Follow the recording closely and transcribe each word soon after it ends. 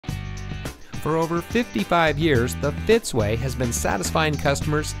For over 55 years, the Fitzway has been satisfying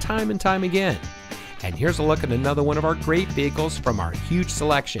customers time and time again. And here's a look at another one of our great vehicles from our huge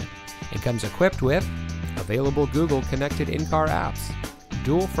selection. It comes equipped with available Google connected in-car apps,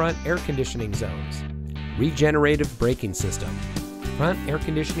 dual front air conditioning zones, regenerative braking system, front air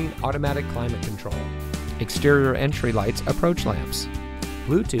conditioning automatic climate control, exterior entry lights approach lamps,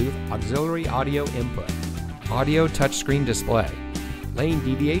 Bluetooth auxiliary audio input, audio touchscreen display, lane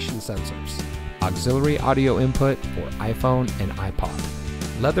deviation sensors, auxiliary audio input for iPhone and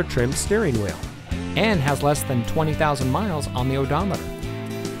iPod, leather trimmed steering wheel, and has less than 20,000 miles on the odometer.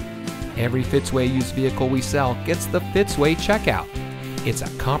 Every Fitzway used vehicle we sell gets the Fitzway checkout. It's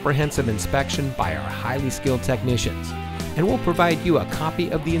a comprehensive inspection by our highly skilled technicians, and we'll provide you a copy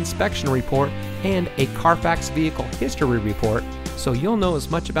of the inspection report and a Carfax vehicle history report so you'll know as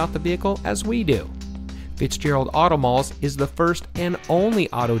much about the vehicle as we do. Fitzgerald Auto Malls is the first and only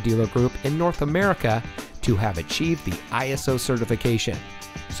auto dealer group in North America to have achieved the ISO certification,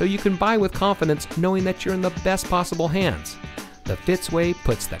 so you can buy with confidence knowing that you're in the best possible hands. The Fitzway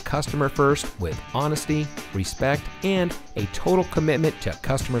puts the customer first with honesty, respect, and a total commitment to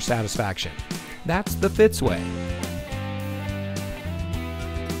customer satisfaction. That's the Fitzway.